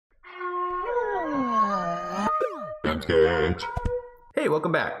Yamsketch. Hey,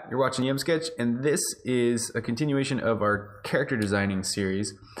 welcome back. You're watching Yamsketch, and this is a continuation of our character designing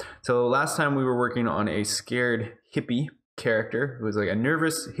series. So last time we were working on a scared hippie character who was like a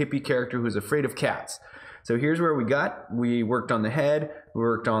nervous hippie character who's afraid of cats. So here's where we got. We worked on the head, we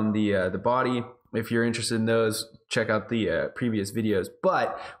worked on the body. If you're interested in those, check out the previous videos.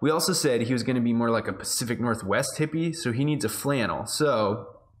 But we also said he was going to be more like a Pacific Northwest hippie, so he needs a flannel. So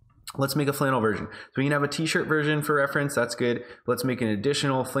let's make a flannel version. So we can have a t-shirt version for reference. That's good. Let's make an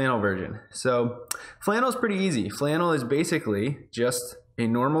additional flannel version. So flannel is pretty easy. Flannel is basically just a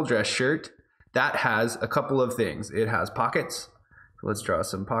normal dress shirt that has a couple of things. It has pockets. So let's draw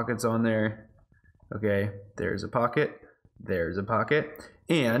some pockets on there. Okay, there's a pocket. There's a pocket.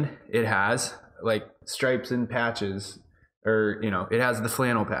 And it has like stripes and patches, or it has the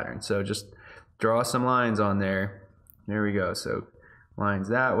flannel pattern. So just draw some lines on there. There we go. So lines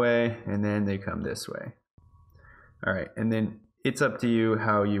that way, and then they come this way. All right, and then it's up to you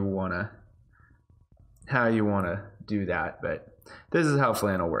how you wanna do that, but this is how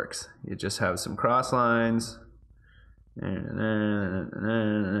flannel works. You just have some cross lines, and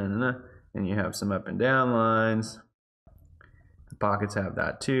you have some up and down lines. The pockets have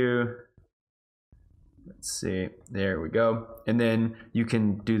that too. Let's see, there we go. And then you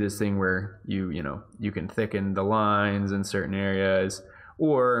can do this thing where you can thicken the lines in certain areas,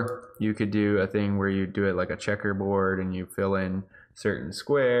 or you could do a thing where you do it like a checkerboard and you fill in certain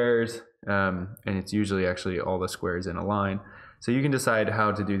squares, and it's usually actually all the squares in a line. So you can decide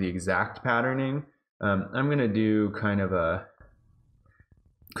how to do the exact patterning. I'm gonna do kind of a,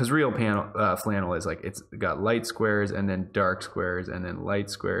 because real flannel is like, it's got light squares and then dark squares and then light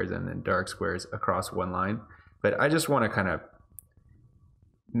squares and then dark squares across one line. But I just want to kind of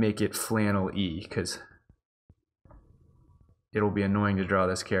make it flannel-y, because it'll be annoying to draw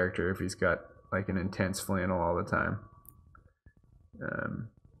this character if he's got like an intense flannel all the time.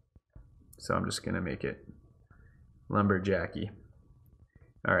 So I'm just going to make it lumberjacky.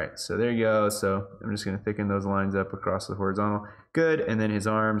 All right, so there you go. So I'm just going to thicken those lines up across the horizontal. Good. And then his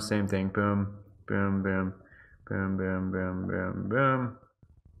arms, same thing. Boom, boom, boom, boom, boom, boom, boom, boom.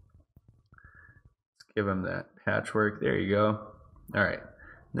 Let's give him that patchwork. There you go. All right,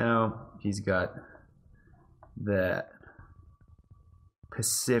 now he's got that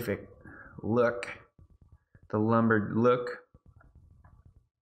Pacific look, the lumbered look.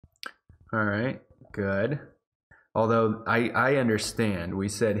 All right, good. Although I understand, we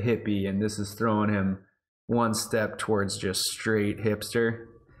said hippie, and this is throwing him one step towards just straight hipster.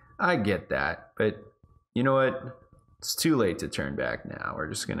 I get that, but you know what? It's too late to turn back now. We're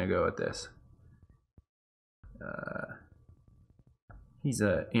just gonna go with this. He's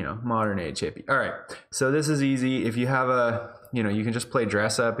a modern age hippie. All right, so this is easy. If you have a you can just play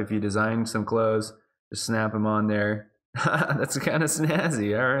dress up. If you design some clothes, just snap them on there. That's kind of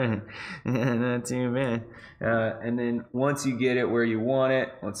snazzy. All right, not too bad. And then once you get it where you want it,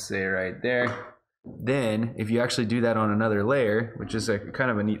 let's say right there, then if you actually do that on another layer, which is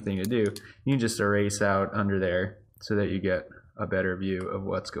kind of a neat thing to do, you can just erase out under there so that you get a better view of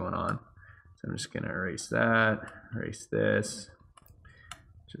what's going on. So I'm just going to erase that, erase this,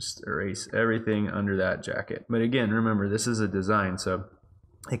 just erase everything under that jacket. But again, remember, this is a design, so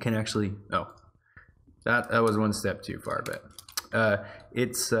it can actually, that was one step too far, but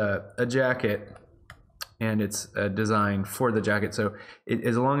it's a jacket, and it's a design for the jacket. So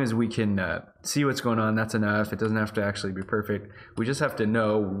as long as we can see what's going on, that's enough. It doesn't have to actually be perfect. We just have to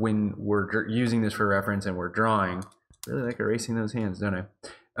know when we're using this for reference and we're drawing. I really like erasing those hands, don't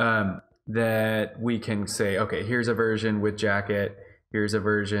I? That we can say, okay, here's a version with jacket. Here's a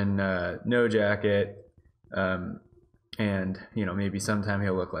version no jacket. And maybe sometime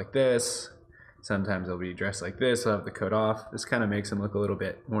he'll look like this. Sometimes he'll be dressed like this. I'll have the coat off. This kind of makes him look a little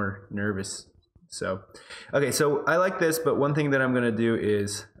bit more nervous. So, okay, so I like this, but one thing that I'm going to do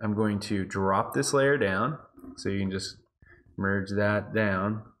is I'm going to drop this layer down. So you can just merge that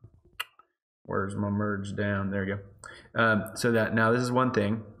down. Where's my merge down? There you go. So that now this is one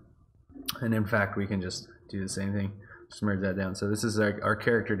thing. And in fact, we can just do the same thing. Just merge that down. So this is our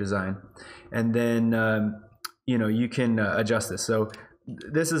character design. And then, you can adjust this. So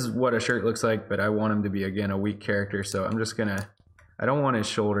this is what a shirt looks like, but I want him to be, again, a weak character. So I'm just gonna, I don't want his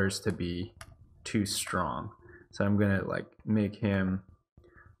shoulders to be too strong. So I'm gonna make him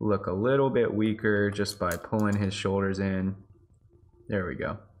look a little bit weaker just by pulling his shoulders in. There we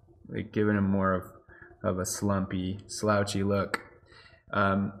go. Giving him more of a slumpy, slouchy look.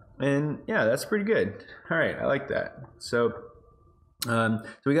 And yeah, that's pretty good. All right, I like that. So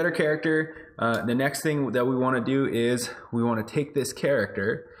we got our character. The next thing that we want to do is we want to take this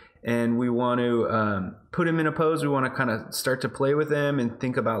character and we want to put him in a pose. We want to kind of start to play with him and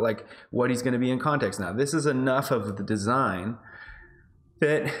think about like what he's going to be in context. Now, this is enough of the design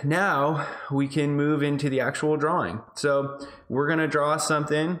that now we can move into the actual drawing. So we're going to draw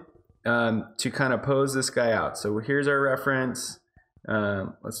something to kind of pose this guy out. So here's our reference.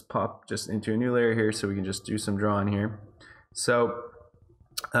 Let's pop just into a new layer here so we can just do some drawing here. So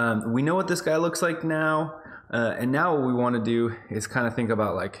we know what this guy looks like now, and now what we want to do is kind of think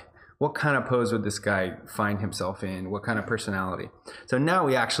about like what kind of pose would this guy find himself in, what kind of personality. So now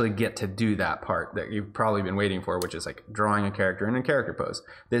we actually get to do that part that you've probably been waiting for, which is like drawing a character in a character pose.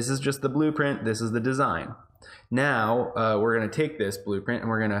 This is just the blueprint, this is the design. Now we're going to take this blueprint and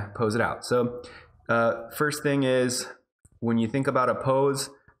we're going to pose it out. So first thing is, when you think about a pose,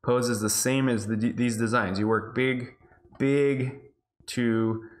 pose is the same as these designs. You work big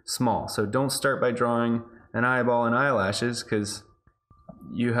to small. So don't start by drawing an eyeball and eyelashes, because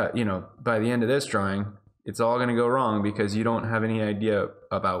you know, by the end of this drawing, it's all going to go wrong because you don't have any idea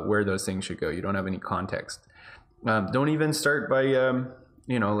about where those things should go. You don't have any context. Don't even start by,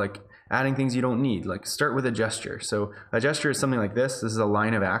 you know, like adding things you don't need. Like start with a gesture. So a gesture is something like this. This is a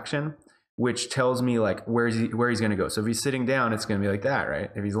line of action, which tells me like where he's going to go. So if he's sitting down, it's going to be like that, right?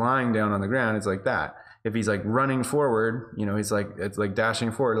 If he's lying down on the ground, it's like that. If he's like running forward, you know, it's like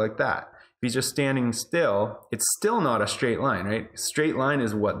dashing forward like that. If he's just standing still, it's still not a straight line, right? Straight line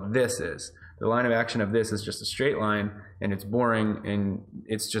is what this is. The line of action of this is just a straight line, and it's boring, and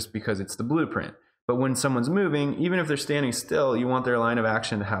it's just because it's the blueprint. But when someone's moving, even if they're standing still, you want their line of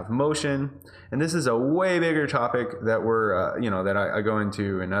action to have motion. And this is a way bigger topic that we're, you know, that I go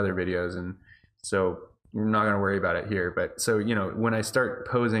into in other videos, and so I'm not going to worry about it here. But so, you know, when I start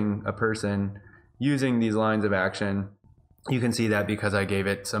posing a person using these lines of action, you can see that because I gave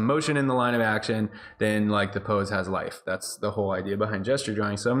it some motion in the line of action, then like the pose has life. That's the whole idea behind gesture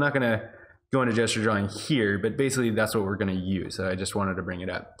drawing. So I'm not going to go into gesture drawing here, but basically that's what we're going to use. So I just wanted to bring it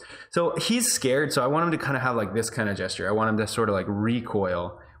up. So he's scared, so I want him to kind of have like this kind of gesture. I want him to sort of like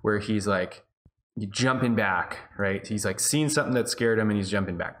recoil, where he's like jumping back, right? He's like seen something that scared him and he's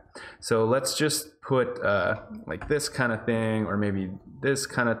jumping back. So let's just put like this kind of thing, or maybe this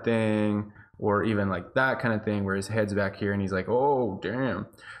kind of thing, or even like that kind of thing where his head's back here and he's like, oh, damn.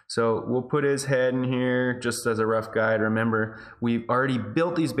 So we'll put his head in here just as a rough guide. Remember, we've already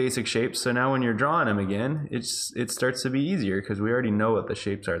built these basic shapes, so now when you're drawing him again, it starts to be easier because we already know what the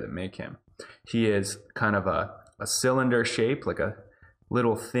shapes are that make him. He is kind of a cylinder shape, like a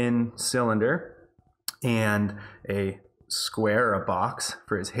little thin cylinder, and a square, a box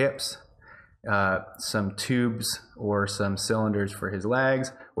for his hips. Some tubes or some cylinders for his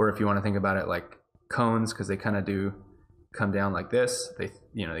legs, or if you want to think about it like cones, because they kind of do come down like this. They,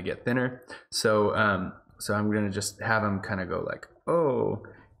 you know, they get thinner. So so I'm gonna just have him kind of go like, oh,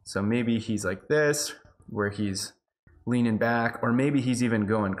 so maybe he's like this, where he's leaning back, or maybe he's even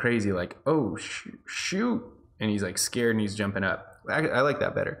going crazy like, oh shoot, and he's like scared and he's jumping up. I like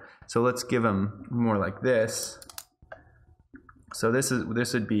that better. So let's give him more like this. So this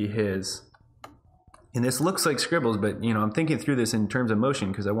would be his. And this looks like scribbles, but you know, I'm thinking through this in terms of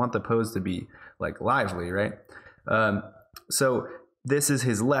motion because I want the pose to be like lively, right? So this is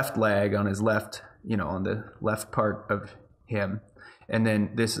his left leg on his left, you know, on the left part of him. And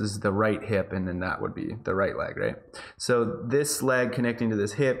then this is the right hip, and then that would be the right leg, right? So this leg connecting to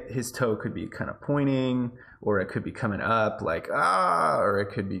this hip, his toe could be kind of pointing, or it could be coming up like, ah, or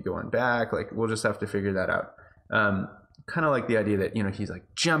it could be going back. Like, we'll just have to figure that out. Kind of like the idea that, you know, he's like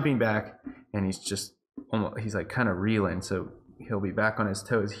jumping back and he's just, he's like kind of reeling, so he'll be back on his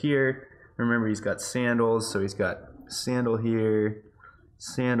toes here. Remember, he's got sandals, so he's got sandal here,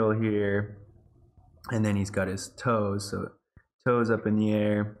 and then he's got his toes, so toes up in the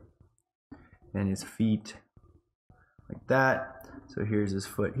air, and his feet like that. So here's his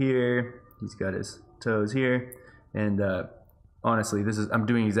foot here, he's got his toes here, and honestly, I'm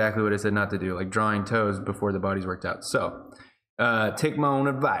doing exactly what I said not to do, like drawing toes before the body's worked out. So take my own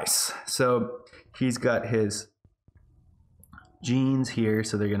advice. So he's got his jeans here,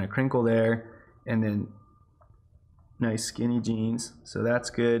 so they're going to crinkle there, and then nice skinny jeans, so that's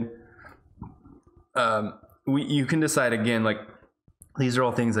good. You can decide again, like these are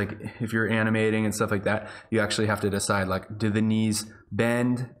all things like if you're animating and stuff like that, you actually have to decide like, do the knees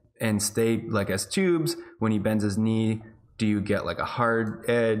bend and stay like as tubes? When he bends his knee, do you get like a hard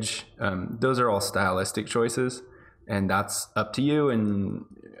edge? Those are all stylistic choices, and that's up to you, and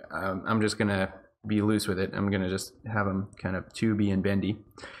I'm just gonna be loose with it. I'm gonna just have him kind of tubey and bendy.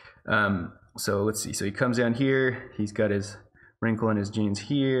 So let's see, so he comes down here, he's got his wrinkle in his jeans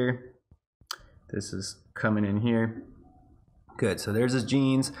here, this is coming in here, Good, so there's his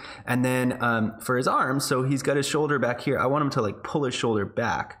jeans. And then for his arms, so he's got his shoulder back here. I want him to like pull his shoulder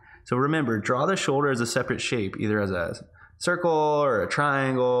back. So remember, draw the shoulder as a separate shape, either as a circle or a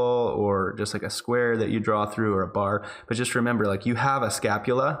triangle or just like a square that you draw through or a bar. But just remember, like you have a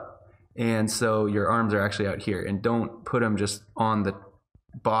scapula, and so your arms are actually out here, and don't put them just on the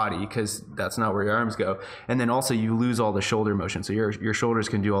body because that's not where your arms go. And then also you lose all the shoulder motion, so your shoulders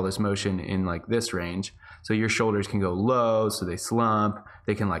can do all this motion in like this range. So your shoulders can go low, so they slump.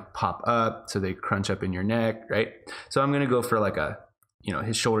 They can like pop up, so they crunch up in your neck, right? So I'm gonna go for like a, you know,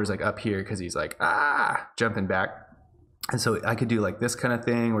 his shoulders like up here because he's like jumping back. And so I could do like this kind of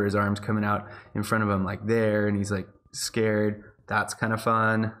thing where his arms coming out in front of him like there, and he's like scared. That's kind of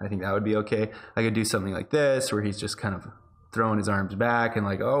fun. I think that would be okay. I could do something like this where he's just kind of throwing his arms back and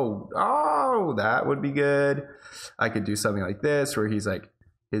like, oh, that would be good. I could do something like this where he's like,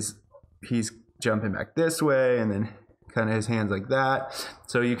 he's jumping back this way, and then kind of his hands like that.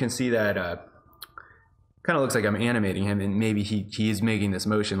 So you can see that kind of looks like I'm animating him, and maybe he is making this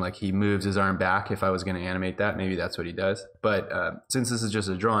motion like he moves his arm back. If I was going to animate that, maybe that's what he does. But since this is just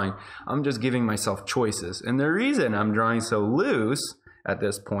a drawing, I'm just giving myself choices. And the reason I'm drawing so loose at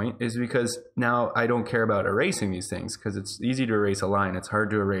this point is because now I don't care about erasing these things, because it's easy to erase a line. It's hard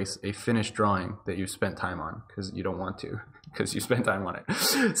to erase a finished drawing that you've spent time on, because you don't want to, because you spent time on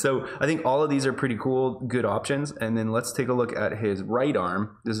it. So I think all of these are pretty cool, good options. And then let's take a look at his right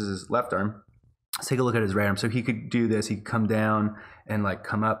arm. This is his left arm. Let's take a look at his right arm. So he could do this. He could come down and like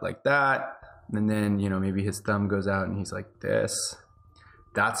come up like that. And then, you know, maybe his thumb goes out and he's like this.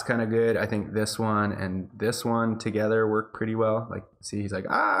 That's kind of good. I think this one and this one together work pretty well. Like, see, he's like,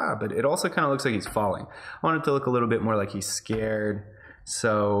 but it also kind of looks like he's falling. I want it to look a little bit more like he's scared.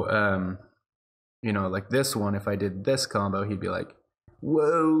 So, you know, like this one, if I did this combo, he'd be like,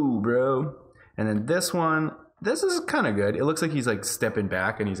 whoa, bro. And then this one, this is kind of good. It looks like he's like stepping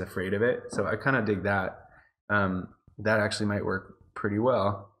back and he's afraid of it. So I kind of dig that. That actually might work pretty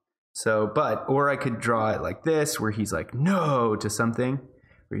well. So, or I could draw it like this, where he's like, no, to something.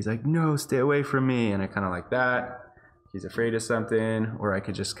 Where he's like, no, stay away from me. And I kind of like that. He's afraid of something. Or I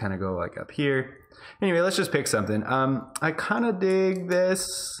could just kind of go like up here. Anyway, let's just pick something. I kind of dig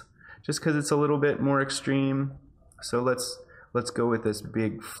this just because it's a little bit more extreme. So let's go with this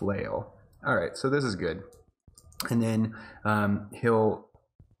big flail. All right, so this is good. And then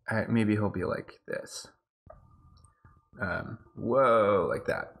maybe he'll be like this. Whoa, like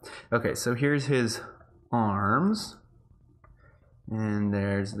that. Okay, so here's his arms. And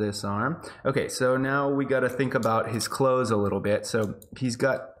there's this arm. Okay, so now we got to think about his clothes a little bit. So he's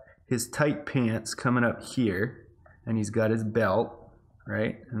got his tight pants coming up here, and he's got his belt,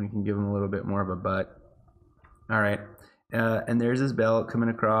 right? And we can give him a little bit more of a butt. All right, and there's his belt coming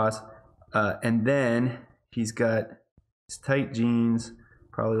across, and then he's got his tight jeans,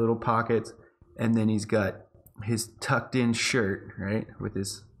 probably little pockets, and then he's got his tucked in shirt, right, with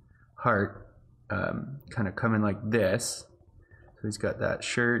his heart kind of coming like this. So he's got that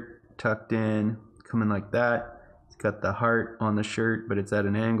shirt tucked in, coming like that. He's got the heart on the shirt, but it's at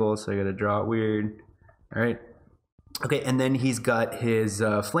an angle, so I got to draw it weird. All right. Okay, and then he's got his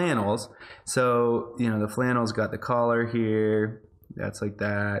flannels. So, you know, the flannel's got the collar here. That's like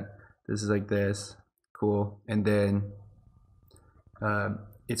that. This is like this. Cool. And then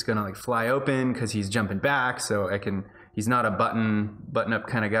it's going to like fly open because he's jumping back. So he's not a button up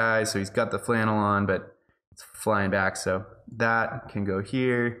kind of guy. So he's got the flannel on, but it's flying back. So that can go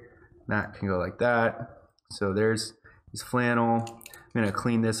here. That can go like that. So there's his flannel. I'm going to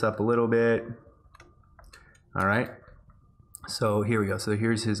clean this up a little bit. All right. So here we go. So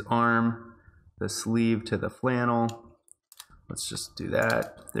here's his arm, the sleeve to the flannel. Let's just do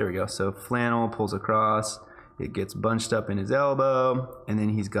that. There we go. So flannel pulls across. It gets bunched up in his elbow. And then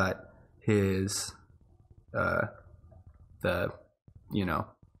he's got his, the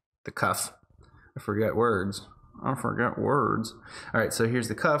cuff. I forget words. All right, so here's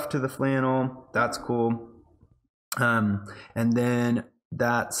the cuff to the flannel. That's cool. And then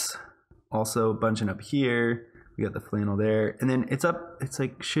that's also bunching up here. We got the flannel there. And then it's up. It's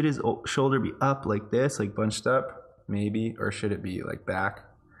like, should his shoulder be up like this, like bunched up? Maybe. Or should it be like back?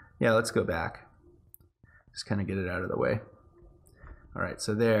 Yeah, let's go back. Just kind of get it out of the way. All right,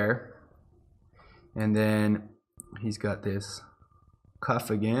 so there. And then he's got this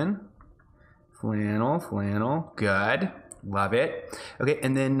cuff again. Flannel, good, love it. Okay,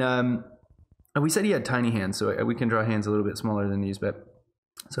 and then we said he had tiny hands, so we can draw hands a little bit smaller than these, but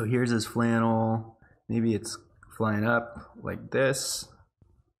so here's his flannel. Maybe it's flying up like this.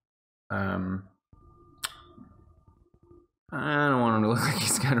 I don't want him to look like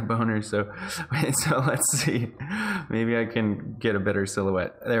he's got a boner, so let's see. Maybe I can get a better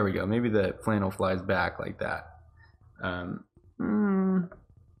silhouette. There we go. Maybe the flannel flies back like that.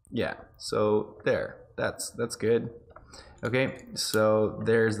 Yeah, so there. That's good. Okay, so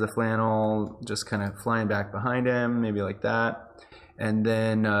there's the flannel just kind of flying back behind him, maybe like that. And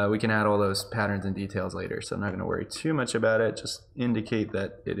then we can add all those patterns and details later, so I'm not going to worry too much about it. Just indicate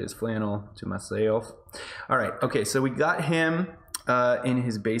that it is flannel to myself. All right, okay, so we got him in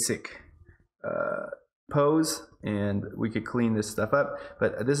his basic pose, and we could clean this stuff up.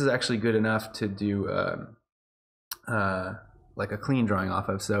 But this is actually good enough to do like a clean drawing off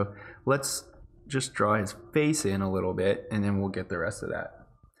of. So let's just draw his face in a little bit, and then we'll get the rest of that.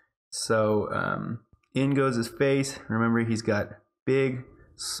 So in goes his face. Remember, he's got big,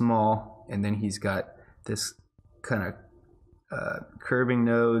 small, and then he's got this kind of curving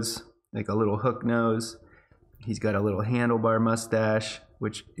nose, like a little hook nose. He's got a little handlebar mustache,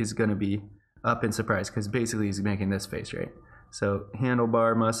 which is going to be up in surprise because basically he's making this face, right? So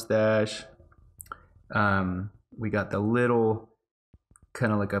handlebar mustache. We got the little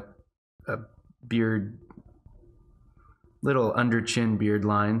kind of like a beard, little under chin beard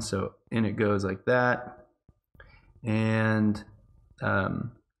line. So in it goes like that. And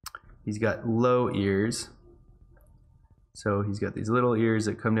he's got low ears. So he's got these little ears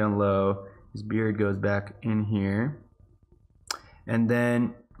that come down low. His beard goes back in here. And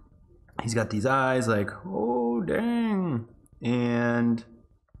then he's got these eyes like, oh, dang. And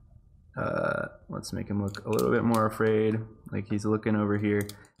let's make him look a little bit more afraid, like he's looking over here.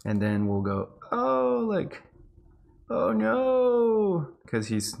 And then we'll go, oh, like, oh no, because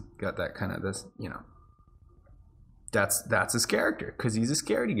he's got that kind of this, you know, that's his character, because he's a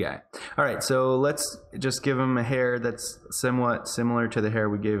scaredy guy. All right, so let's just give him a hair that's somewhat similar to the hair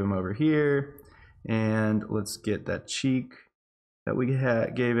we gave him over here. And let's get that cheek that we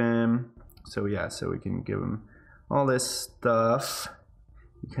gave him. So yeah, so we can give him all this stuff.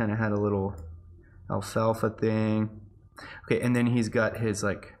 He kind of had a little alfalfa thing. Okay, and then he's got his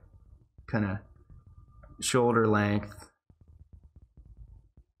like kind of shoulder length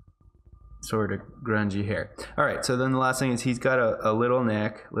sort of grungy hair. All right, so then the last thing is he's got a little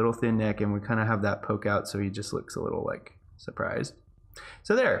neck, little thin neck, and we kind of have that poke out, so he just looks a little like surprised.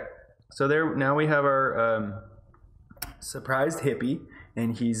 So there now we have our surprised hippie,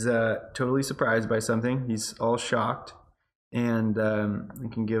 and he's totally surprised by something. He's all shocked, and we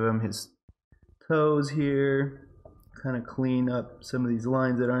can give him his toes here, kind of clean up some of these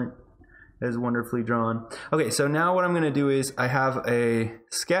lines that aren't as wonderfully drawn. Okay, so now what I'm going to do is I have a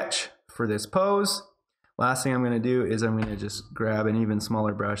sketch for this pose. Last thing I'm going to do is I'm going to just grab an even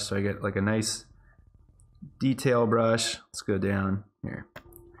smaller brush, so I get like a nice detail brush. Let's go down here.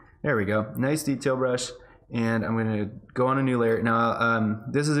 There we go. Nice detail brush. And I'm going to go on a new layer. Now,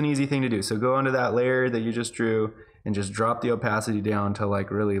 this is an easy thing to do. So go onto that layer that you just drew and just drop the opacity down to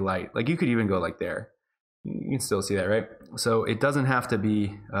like really light. Like you could even go like there. You can still see that, right? So it doesn't have to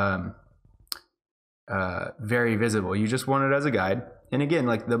be very visible. You just want it as a guide. And again,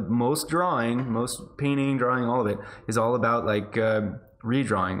 like the most painting, drawing, all of it is all about like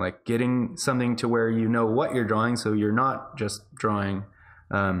redrawing, like getting something to where you know what you're drawing, so you're not just drawing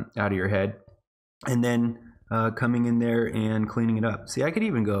out of your head. And then coming in there and cleaning it up. See, I could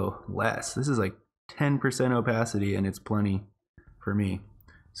even go less. This is like 10% opacity, and it's plenty for me.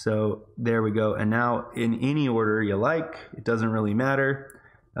 So there we go. And now in any order you like, it doesn't really matter.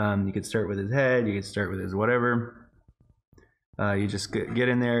 You could start with his head, you could start with his whatever. You just get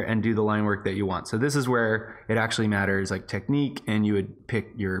in there and do the line work that you want. So this is where it actually matters, like technique, and you would pick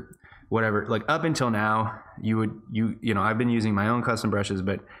your whatever. Like up until now, you know, I've been using my own custom brushes,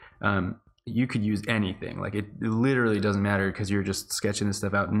 but you could use anything. Like it literally doesn't matter because you're just sketching this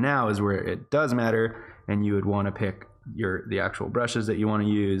stuff out. Now is where it does matter, and you would want to pick the actual brushes that you want to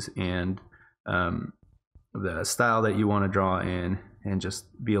use and the style that you want to draw in, and just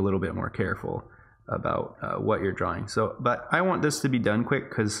be a little bit more careful about what you're drawing. So, but I want this to be done quick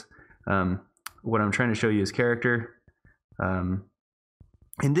because what I'm trying to show you is character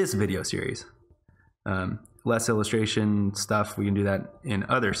in this video series. Less illustration stuff, we can do that in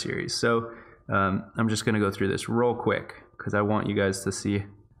other series. So I'm just going to go through this real quick because I want you guys to see,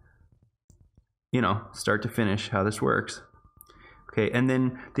 you know, start to finish how this works. Okay, and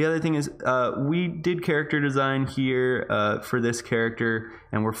then the other thing is we did character design here for this character,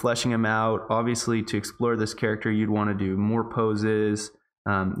 and we're fleshing him out. Obviously, to explore this character, you'd want to do more poses.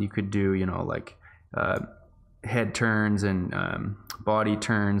 You could do, you know, like head turns and body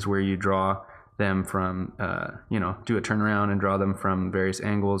turns where you draw them from, you know, do a turnaround and draw them from various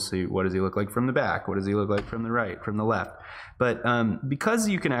angles. So what does he look like from the back? What does he look like from the right, from the left? But because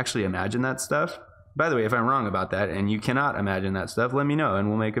you can actually imagine that stuff, by the way, if I'm wrong about that and you cannot imagine that stuff, let me know and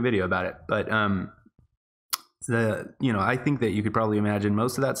we'll make a video about it. But you know, I think that you could probably imagine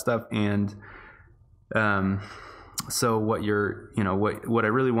most of that stuff. And so what you're, you know, what I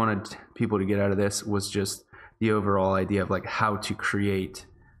really wanted people to get out of this was just the overall idea of like how to create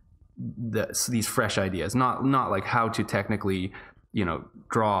these fresh ideas, not like how to technically, you know,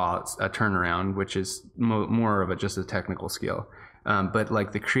 draw a turnaround, which is more of just a technical skill, but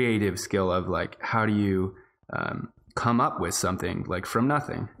like the creative skill of like how do you come up with something like from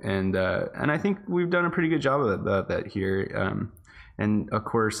nothing. And I think we've done a pretty good job of that here. And of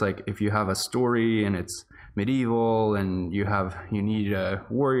course, like if you have a story and it's medieval and you need a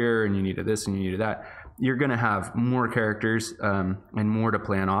warrior and you need a this and you need a that, you're going to have more characters and more to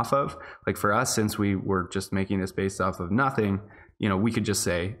plan off of. Like for us, since we were just making this based off of nothing, you know, we could just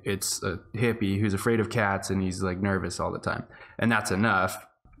say it's a hippie who's afraid of cats and he's like nervous all the time. And that's enough.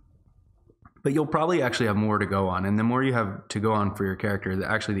 But you'll probably actually have more to go on. And the more you have to go on for your character,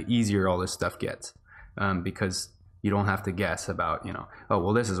 the easier all this stuff gets. Because you don't have to guess about, you know, oh,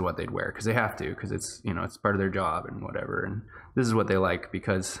 well, this is what they'd wear because they have to, because it's, you know, it's part of their job and whatever. And this is what they like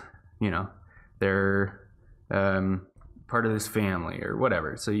because, you know, they're part of this family or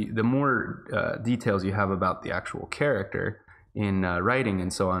whatever. So the more details you have about the actual character in writing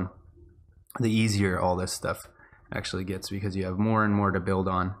and so on, the easier all this stuff actually gets because you have more and more to build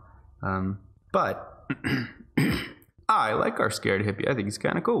on. But I like our scared hippie. I think he's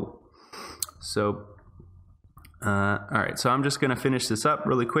kind of cool. So, all right. So I'm just going to finish this up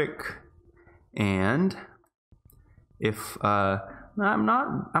really quick. And if I'm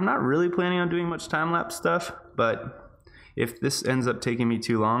not really planning on doing much time-lapse stuff, but if this ends up taking me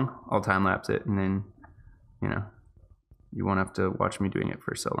too long, I'll time-lapse it, and then, you know, you won't have to watch me doing it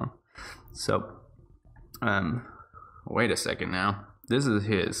for so long. So, wait a second now. This is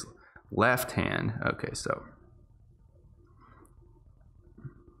his left hand. Okay, so,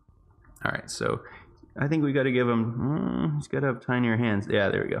 all right, so I think we got to give him, he's got to have tinier hands. Yeah,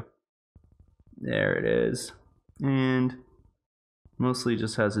 there we go. There it is. And mostly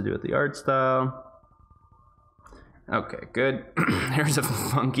just has to do with the art style. Okay, good. There's a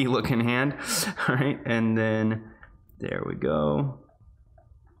funky looking hand. All right, and then there we go.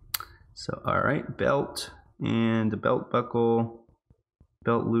 So, all right, belt and the belt buckle,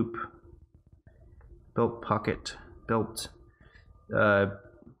 belt loop, belt pocket, belt,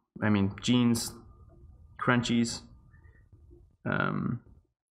 jeans, crunchies.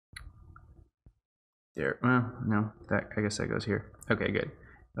 There, well, no, I guess that goes here. Okay, good.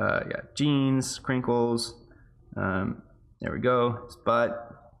 Yeah, jeans, crinkles. There we go. His butt.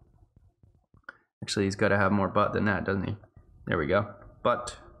 Actually, he's got to have more butt than that, doesn't he? There we go.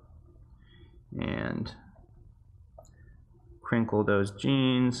 Butt. And crinkle those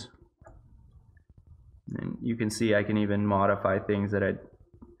jeans. And you can see I can even modify things that I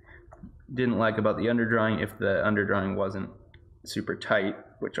didn't like about the underdrawing if the underdrawing wasn't super tight,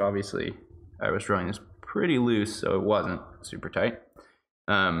 which obviously I was drawing this pretty loose, so it wasn't super tight.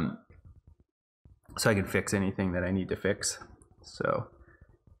 So I can fix anything that I need to fix. So,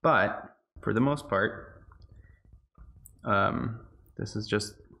 but for the most part, this is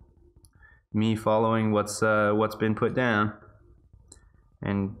just me following what's been put down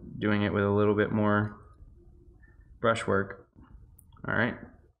and doing it with a little bit more brushwork. All right.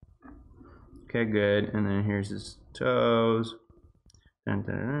 Okay, good. And then here's his toes. Dun,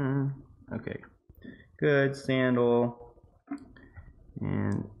 dun, dun. Okay, good. Sandal.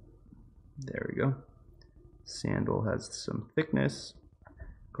 And there we go. Sandal has some thickness.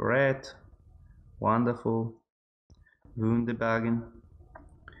 Great. Wonderful. Wunderbagen.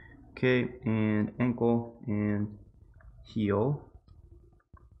 Okay, and ankle and heel.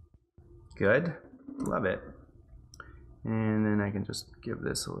 Good. Love it. And then I can just give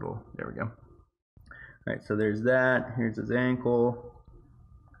this a little, there we go. All right, so there's that. Here's his ankle.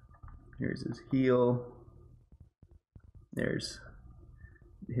 Here's his heel. There's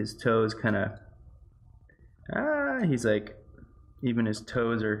his toes kind of, he's like, even his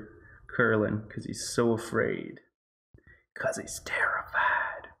toes are curling because he's so afraid. Because he's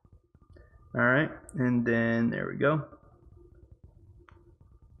terrified. All right, and then there we go.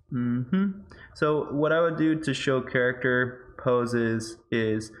 So what I would do to show character poses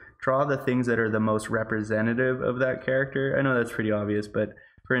is draw the things that are the most representative of that character. I know that's pretty obvious, but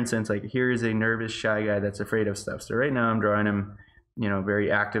for instance, like here is a nervous, shy guy that's afraid of stuff. So right now I'm drawing him, you know, very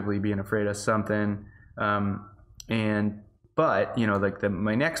actively being afraid of something. But But, you know, like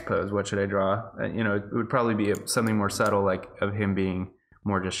my next pose, what should I draw? You know, it would probably be something more subtle, like of him being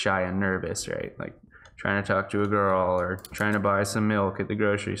more just shy and nervous, right? Like trying to talk to a girl or trying to buy some milk at the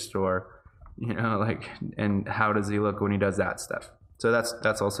grocery store, you know, like, and how does he look when he does that stuff? So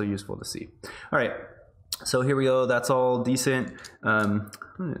that's also useful to see. All right, so here we go. That's all decent. Let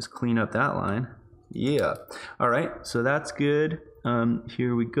me just clean up that line. Yeah. All right, so that's good.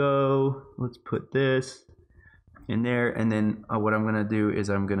 Here we go. Let's put this in there, and then what I'm gonna do is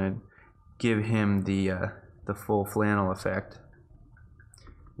I'm gonna give him the full flannel effect,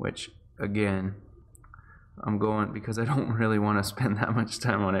 which again, I'm going, because I don't really want to spend that much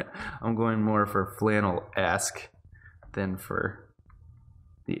time on it, I'm going more for flannel-esque than for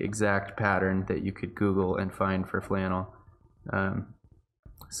the exact pattern that you could Google and find for flannel.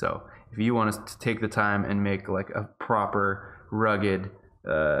 So if you want to take the time and make like a proper rugged,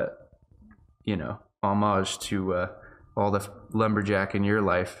 you know, homage to all the lumberjack in your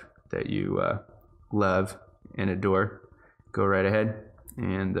life that you love and adore, go right ahead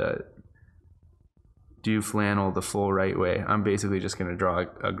and do flannel the full right way. I'm basically just going to draw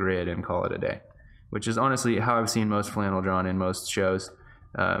a grid and call it a day, which is honestly how I've seen most flannel drawn in most shows,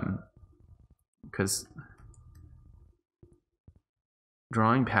 because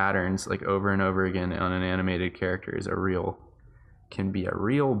drawing patterns like over and over again on an animated character is can be a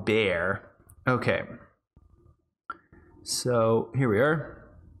real bear. Okay, so here we are.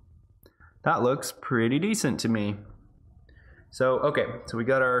 That looks pretty decent to me. So okay, so we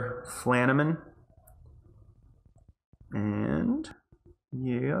got our Flanneman, and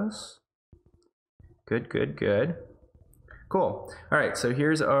yes, good, good, good, cool. All right, so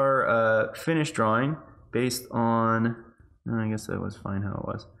here's our finished drawing based on, I guess that was fine how it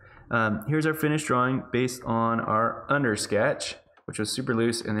was. Here's our finished drawing based on our under sketch, which was super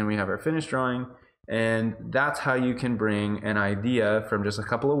loose, and then we have our finished drawing, and that's how you can bring an idea from just a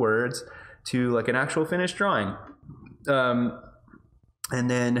couple of words to like an actual finished drawing. And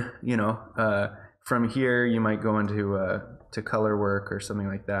then, you know, from here you might go into to color work or something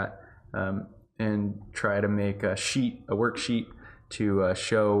like that, and try to make a worksheet to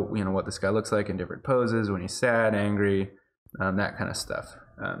show, you know, what this guy looks like in different poses, when he's sad, angry, that kind of stuff.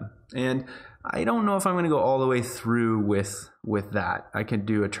 And I don't know if I'm going to go all the way through with that. I could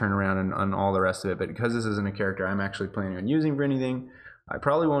do a turnaround on all the rest of it, but because this isn't a character I'm actually planning on using for anything, I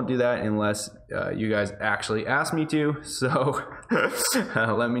probably won't do that unless you guys actually ask me to. So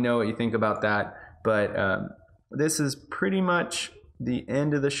let me know what you think about that. But this is pretty much the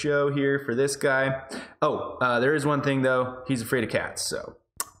end of the show here for this guy. Oh, there is one thing though. He's afraid of cats, so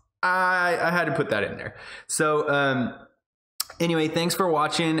I had to put that in there. So anyway, thanks for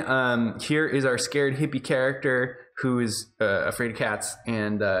watching. Here is our scared hippie character who is afraid of cats,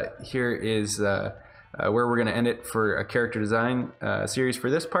 and here is where we're going to end it for a character design series for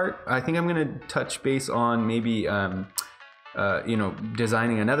this part. I think I'm going to touch base on maybe you know,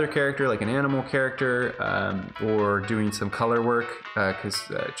 designing another character, like an animal character, or doing some color work, because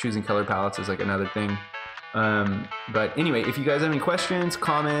choosing color palettes is like another thing. But anyway, if you guys have any questions,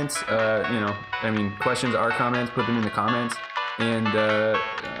 comments, you know, I mean, questions are comments, put them in the comments, and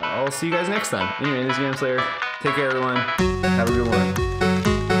I'll see you guys next time. Anyway, this is Yamslayer. Take care, everyone. Have a good one.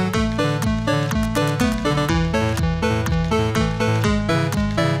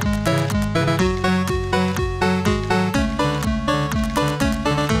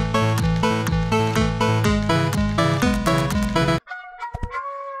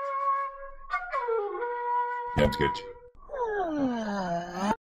 Yamsketch.